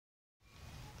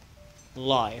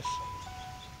Life.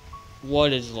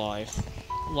 What is life?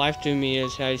 Life to me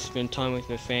is how you spend time with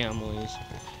your families,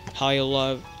 how you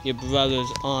love your brothers,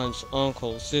 aunts,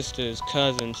 uncles, sisters,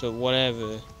 cousins, or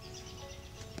whatever,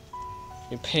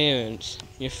 your parents,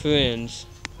 your friends.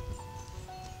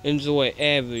 Enjoy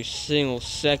every single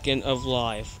second of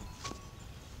life.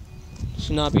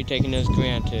 Should not be taken as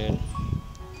granted.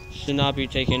 Should not be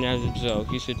taken as a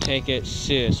joke. You should take it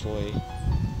seriously.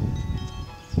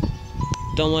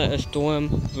 Don't let a storm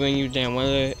bring you down,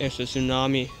 whether it's a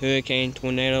tsunami, hurricane,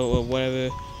 tornado, or whatever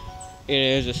it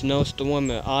is, a snowstorm,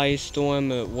 an ice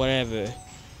storm, or whatever.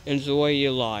 Enjoy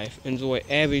your life. Enjoy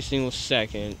every single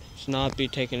second. Should not be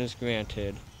taken as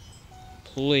granted.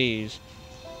 Please,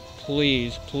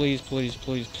 please, please, please,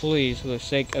 please, please, for the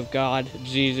sake of God,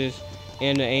 Jesus,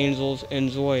 and the angels,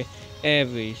 enjoy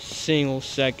every single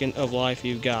second of life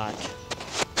you've got.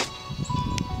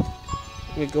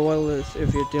 Regardless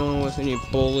if you're dealing with any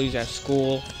bullies at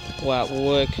school or at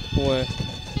work or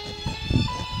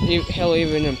hell,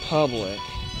 even in public,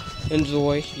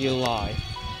 enjoy your life.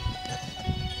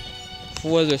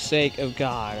 For the sake of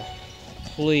God,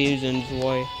 please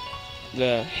enjoy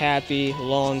the happy,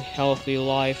 long, healthy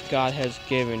life God has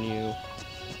given you.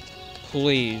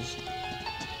 Please,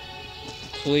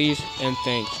 please, and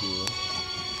thank you.